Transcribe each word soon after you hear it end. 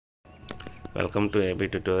Welcome to AB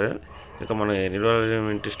tutorial. ఇక మనం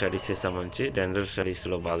environment స్టడీస్కి సంబంధించి జనరల్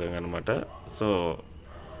స్టడీస్లో భాగంగా అనమాట. సో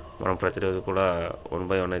మనం ప్రతిరోజు కూడా 1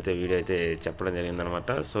 by 1 అయితే వీడియో అయితే చెప్పడం జరిగిందనమాట.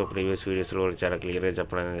 సో ప్రీవియస్ వీడియోస్లో కూడా చాలా క్లియర్గా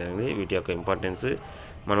చెప్పడం జరిగింది. వీటి యొక్క ఇంపార్టెన్స్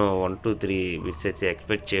మనం 1 to 3 బిట్స్ అయితే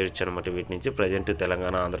ఎక్స్పెక్ట్ చేయొచ్చు అనమాట. వీటి నుంచి ప్రజెంట్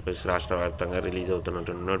తెలంగాణ, ఆంధ్రప్రదేశ్ రాష్ట్ర వ్యాప్తంగా రిలీజ్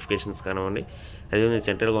అవుతున్నటువంటి నోటిఫికేషన్స్ కానివ్వండి, అదేవిధంగా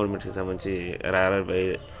సెంట్రల్ గవర్నమెంట్కి సంబంధించి RRB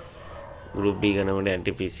గ్రూప్ డి కానివ్వండి,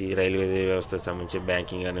 ఎన్టీపీసీ, రైల్వే వ్యవస్థకు సంబంధించి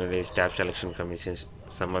బ్యాంకింగ్ కానివ్వండి, స్టాఫ్ సెలక్షన్ కమిషన్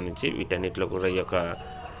సంబంధించి వీటన్నిటిలో కూడా ఈ యొక్క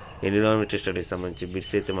ఎన్విరాన్మెంట్ స్టడీస్ సంబంధించి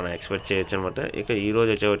బిట్స్ అయితే మనం ఎక్స్పెక్ట్ చేయొచ్చు అనమాట. ఇక ఈరోజు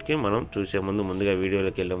వచ్చేవాటికి మనం చూసే ముందుగా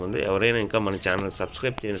వీడియోలోకి వెళ్ళే ముందు ఎవరైనా ఇంకా మన ఛానల్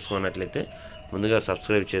సబ్స్క్రైబ్ చేసుకున్నట్లయితే ముందుగా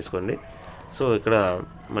సబ్స్క్రైబ్ చేసుకోండి. సో ఇక్కడ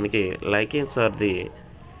మనకి lichens are the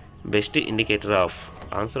best indicator of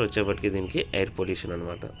answer వచ్చేప్పటికి దీనికి ఎయిర్ పొల్యూషన్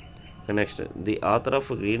అనమాట. Next the author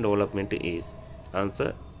of green development is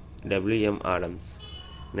answer W.M. Adams.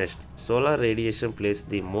 Next, solar radiation plays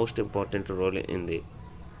the most important role in the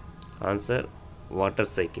answer water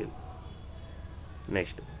cycle.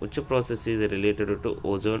 Next, which process is related to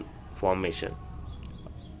ozone formation?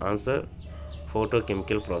 Answer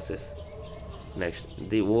photochemical process. Next,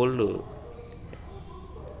 the world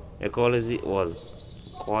ecology was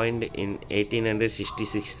coined in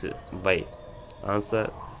 1866 by answer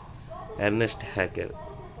Ernest Haeckel.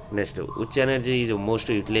 Next, which energy is most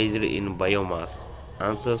utilized in biomass?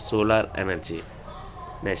 Answer solar energy.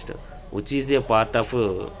 Next, which is a part of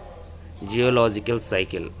geological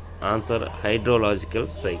cycle? Answer hydrological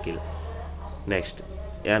cycle. Next,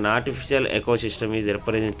 an artificial ecosystem is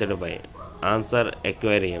represented by answer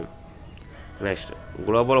aquarium. Next,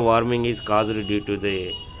 global warming is caused due to the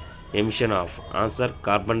emission of answer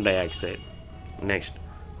carbon dioxide. Next,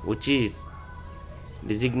 which is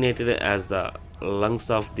designated as the lungs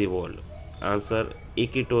of the world? Answer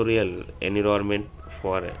equatorial environment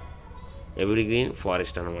for evergreen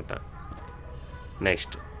forest anamata.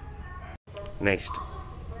 Next,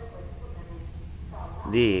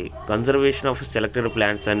 the conservation of selected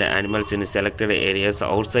plants and animals in selected areas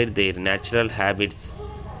outside their natural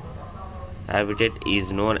habitat is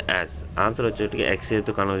known as answer వచ్చేటికి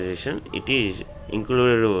ఎక్సేతు conversation. It is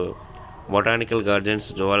included botanical gardens,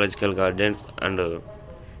 zoological gardens and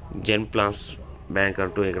gen plants bank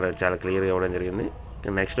అంటూ ఇక్కడ చాలా క్లియర్గా ఇవ్వడం జరిగింది.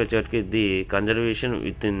 Next వచ్చేటికి the conservation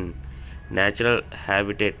with in natural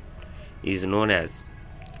habitat is known as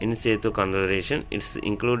in Setu conservation. It's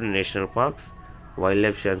include national parks, wild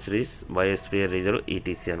life sanctuaries, biosphere reserve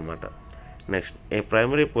ETC అనమాట. Next, a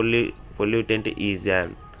primary pollutant is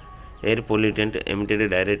an air pollutant emitted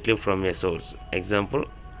directly from A source. Example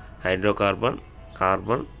hydrocarbon,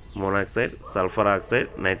 carbon monoxide, sulfur oxide,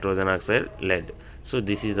 nitrogen oxide, lead. So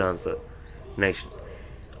this is the answer. Next,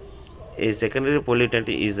 a secondary pollutant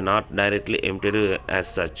is not directly emitted as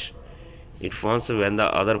such. It forms when the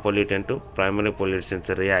other pollutant to primary pollutants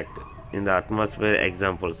react in the atmosphere.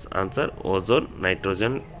 Examples answer ozone,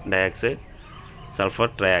 nitrogen dioxide, sulfur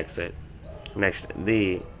trioxide. Next,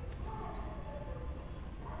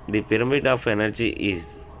 the pyramid of energy is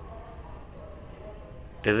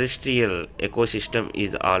terrestrial ecosystem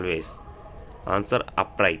is always answer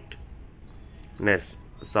upright. Next,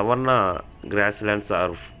 savanna grasslands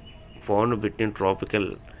are found between tropical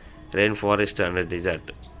rainforest and desert.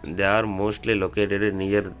 They are mostly located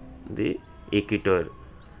near the equator.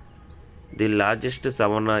 The largest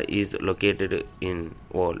savanna is located in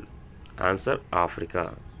world. Answer Africa.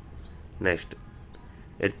 Next,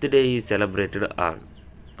 Earth Day is celebrated on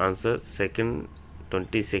answer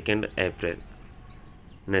 22nd April.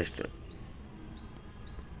 Next,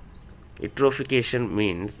 eutrophication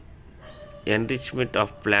means enrichment of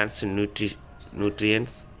plants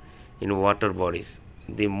nutrients in water bodies.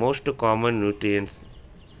 The most common nutrients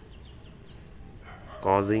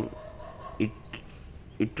causing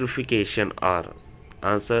eutrophication are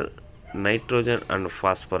answer nitrogen and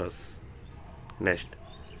phosphorus. Next,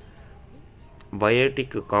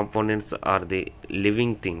 biotic components are the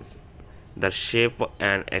living things that shape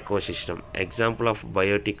an ecosystem. Example of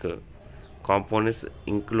biotic components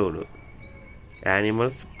include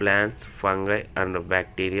animals, plants, fungi and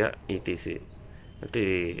bacteria etc. అంటే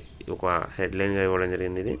ఒక హెడ్లైన్గా ఇవ్వడం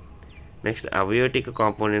జరిగింది ఇది. Next, abiotic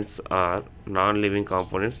components are non living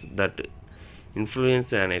components that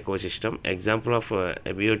influence an ecosystem. Example of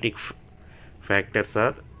abiotic factors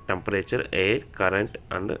are temperature, air, current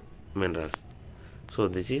and minerals. So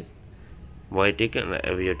this is Biotique and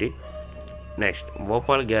abiotic. Next,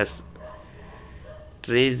 Bhopal gas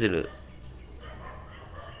traced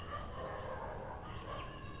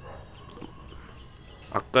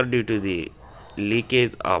occurred due to the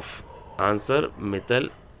leakage of answer methyl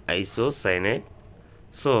isocyanate.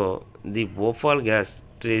 So the Bhopal gas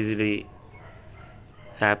tragedy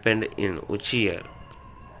happened in which year?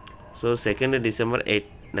 So 2nd December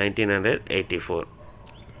 1984.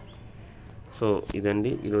 So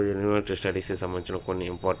ఇదండి ఈరోజు university స్టడీస్కి సంబంధించిన కొన్ని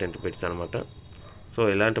important bits అనమాట. So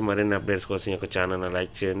ఇలాంటి మరిన్ని updates కోసం ఈ యొక్క ఛానల్ని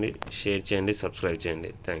లైక్ చేయండి, షేర్ చేయండి, సబ్స్క్రైబ్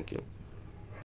చేయండి. Thank you.